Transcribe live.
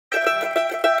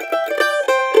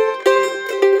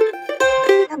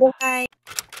business.kamogai.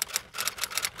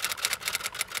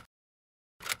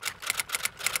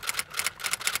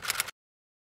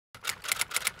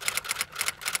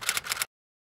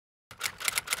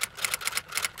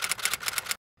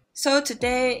 So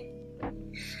today,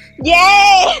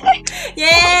 Yay!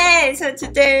 yay! So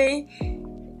today,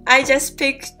 I just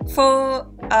picked 4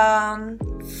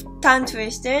 tongue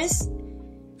twisters.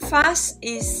 First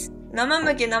is 生麦、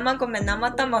生米、生卵。生麦、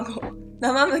生米、生卵。生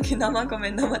麦、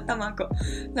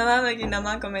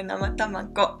生米、生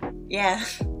卵。Yeah.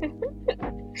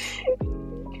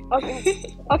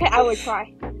 Okay, I will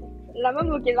try. Lama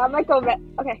mugi lama gome.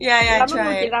 Okay. Yeah, Lama try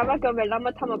mugi it. lama gome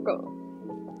lama tamago.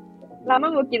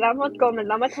 Lama mugi lama gome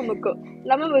lama tamago.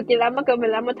 Lama mugi lama gome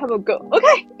lama tamago.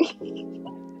 Okay.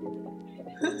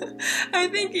 I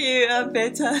think you are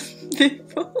better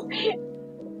before.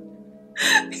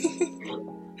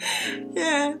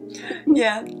 Yeah.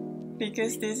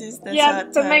 Because this is the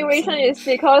third the main time, reason so is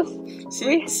because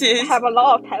we she's have a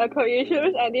lot of technical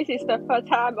issues, and this is the first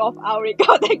time of our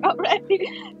recording already.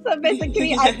 So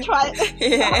basically, I tried.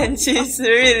 Yeah, and she's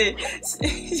really,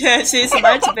 she's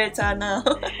much better now.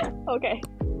 Okay,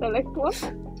 the next one.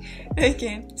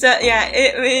 Okay, so yeah,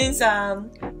 it means raw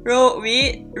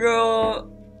wheat, raw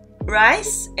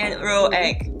rice, and raw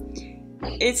egg.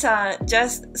 It's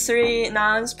just 3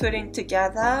 nouns putting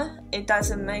together. It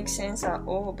doesn't make sense at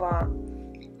all, but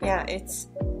yeah, it's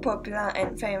popular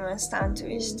and famous tongue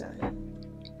twister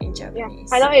in Japanese.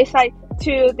 Yeah, I know it's like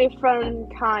 2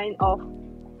 different kind of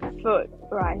food,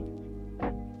 right?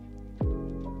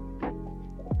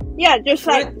 Yeah, just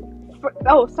Fruit? like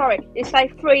oh, sorry, it's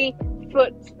like 3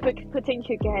 foods putting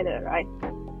together, right?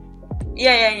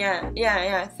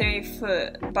 Yeah. 3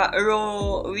 food, but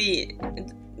raw wheat.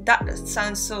 That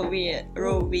sounds so weird.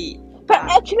 Raw wheat. But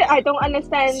actually, I don't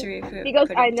understand 3 food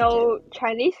because I putting know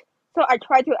Chinese, so I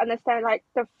try to understand. Like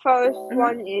the first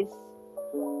one is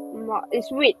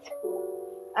wheat,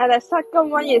 and the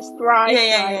second one is rice.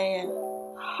 Yeah.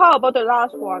 How about the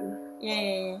last one?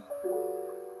 Yeah.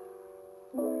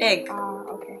 Egg.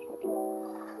 Okay.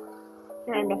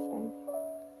 I understand.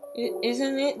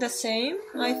 Isn't it the same?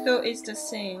 I thought it's the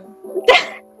same.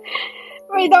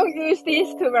 We don't use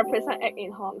this to represent egg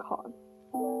in Hong Kong.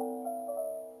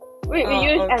 We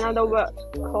use another word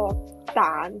called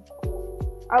dan.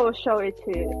 I will show it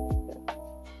to you.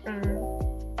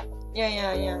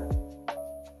 Yeah.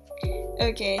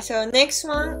 Okay, so next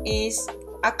one is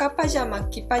aka pajama,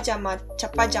 ki pajama, cha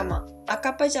pajama.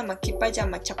 Aka pajama, ki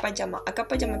pajama, cha pajama. Aka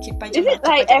pajama, ki pajama. Is it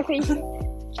like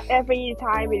every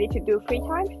time we need to do 3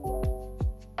 times?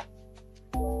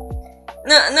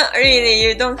 No, not really.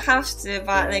 You don't have to,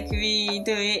 but like we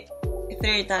do it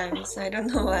 3 times. I don't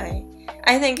know why.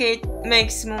 I think it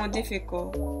makes more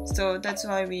difficult, so that's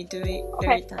why we do it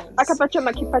 3 times. Aka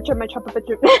pajama, ki pajama, cha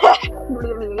pajama.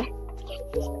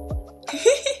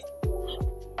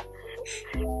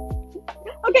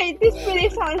 Okay, this really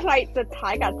sounds like the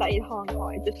tiger in Hong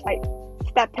Kong, just like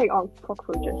stepping on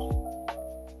cockroaches.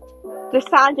 The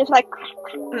sound just like.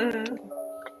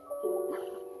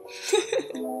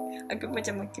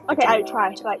 Okay, I'll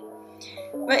try. Like,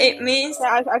 but it means.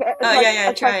 I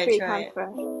try 3 times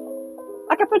first.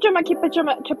 Aka pajama, ki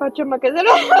pajama, cha pajama. No.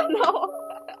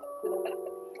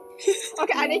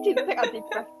 Okay, I need to take a deep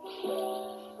breath.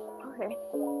 Okay.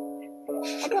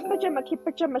 Aka pajama, ki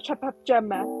pajama, cha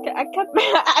pajama. Aka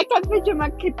pajama,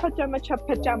 ki pajama, cha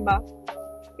pajama.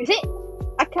 Is it?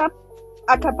 Aka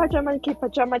pajama, ki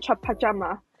pajama, cha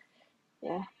pajama.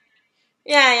 Yeah.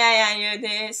 Yeah, you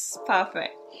did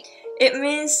perfect. It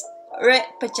means red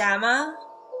pajama,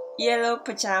 yellow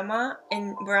pajama,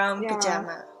 and brown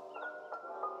pajama.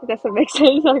 It doesn't make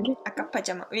sense. Okay. Aka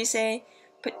pajama. We say,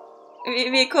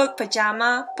 we call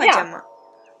pajama.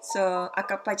 So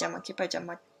aka pajama, ki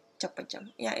pajama, cha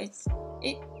pajama. Yeah, it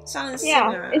sounds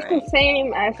similar. It's right? the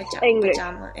same as English.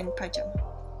 Pajama and pajama.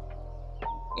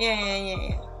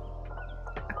 Yeah.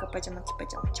 Aka pajama, ki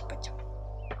pajama, cha pajama.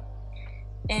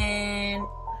 And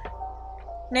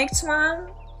next one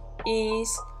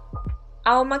is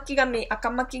青巻紙、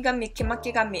赤巻紙、黄巻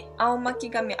紙、青巻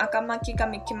紙、赤巻紙、黄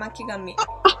巻紙、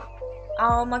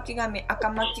青巻紙、赤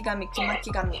巻紙、黄巻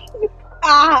紙。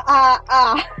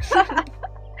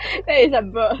That is a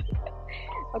bird.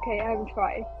 Okay, I'm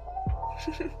trying.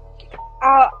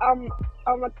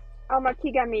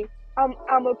 Makigami.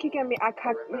 Makigami.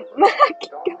 Makigami.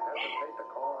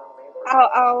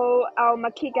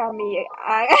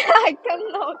 I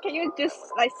don't know. Can you just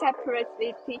like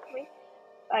separately teach me?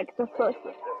 Like the first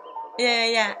one.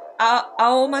 Yeah.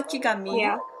 青巻紙。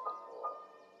Yeah.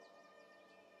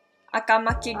 赤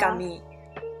巻紙。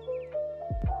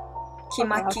黄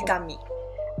巻紙。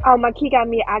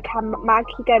Aomakigami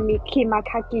akamakigami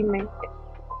kimakagime.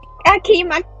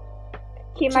 Kimakigami.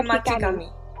 Kimakigami.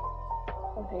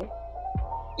 Okay.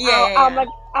 Yeah.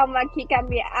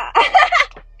 Aomakigami.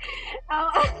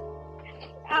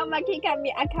 Aomakigami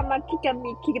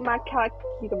akamakigami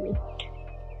kimakagimi.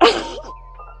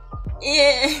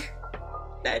 Yeah.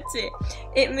 That's it.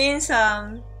 It means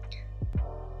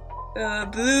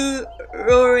blue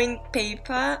rolling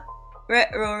paper, red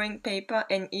rolling paper,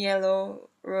 and yellow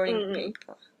rolling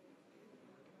paper.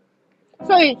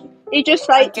 So it just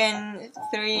like again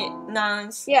 3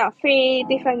 nouns. Yeah, 3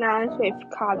 different nouns with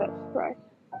colors, right?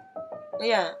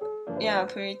 Yeah,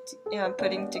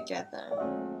 putting together.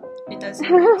 It doesn't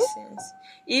make sense.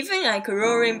 Even like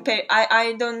rolling paper,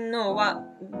 I don't know what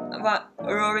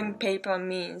rolling paper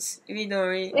means. We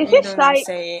don't like,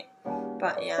 say it.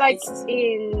 But yeah, like it's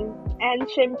in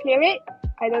ancient period,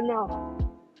 I don't know.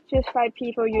 Just like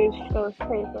people use those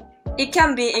paper. It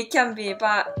can be,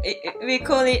 but we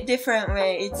call it different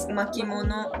way. It's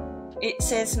makimono. It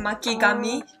says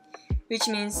makigami, which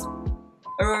means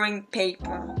rolling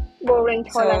paper. Rolling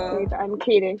toilet paper. I'm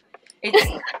kidding. It's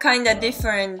kind of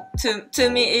different. To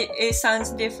me, it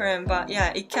sounds different, but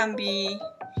yeah, it can be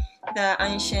the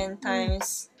ancient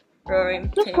times rolling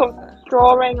paper.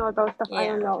 Drawing or those stuff, I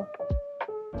don't know.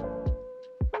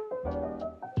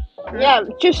 Yeah,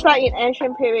 just like in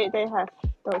ancient period, they have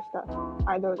those stuff.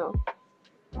 I don't know.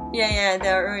 Yeah,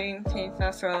 the rolling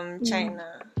paper from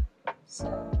China. So,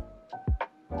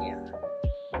 yeah.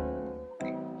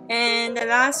 And the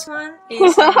last one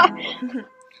is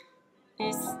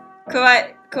is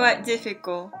quite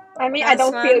difficult. I mean, I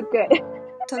don't feel good.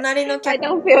 I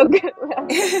don't feel good.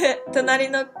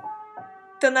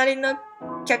 隣の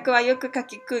客はよくか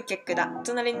き食う客だ。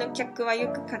隣の客はよ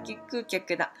くかき食う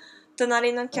客だ。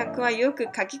隣の客はよく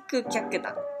かき食う客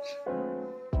だ。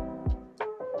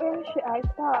Where should I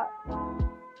start?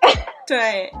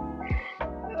 Try it.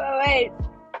 Wait.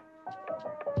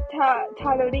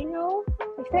 Tornarino?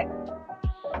 Is that?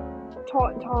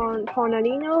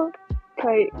 Tornarino?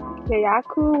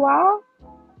 Kayaku wa?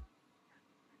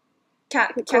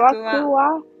 Kayaku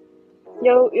wa?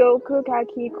 Yoku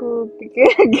kakiku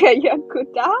kayaku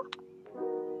da?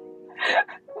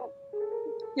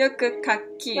 Yoku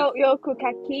kaki. Yoku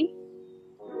kaki?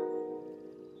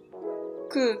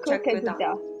 Ku kyaku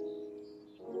da.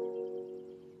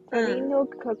 Tonino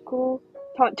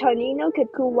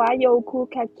kaku wa yoku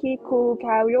kaki ku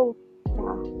kayo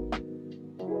da.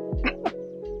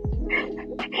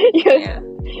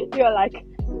 You're like,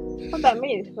 what that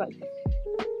means? But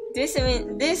this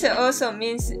also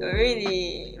means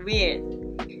really weird.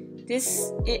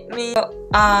 This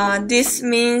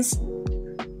means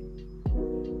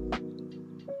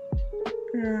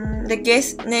the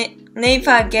guest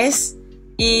neighbor guest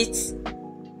eats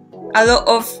a lot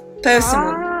of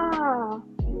persimmon.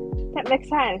 That makes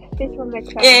sense. This one makes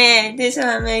sense. Yeah,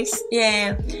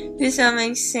 this one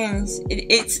makes sense.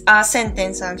 It's a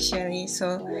sentence actually.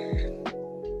 So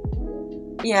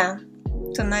yeah.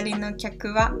 隣の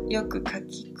客はよくか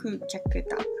き食う客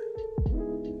だ。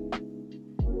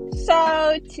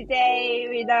So today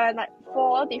we learned like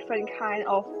 4 different kind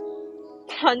of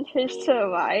tongue twister,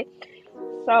 right?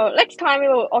 So next time we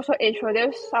will also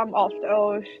introduce some of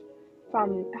those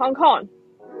from Hong Kong.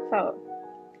 So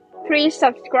please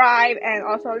subscribe and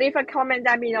also leave a comment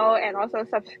down below and also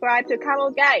subscribe to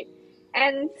Kamogai.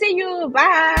 And see you.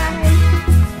 Bye.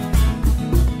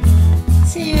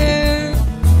 See you.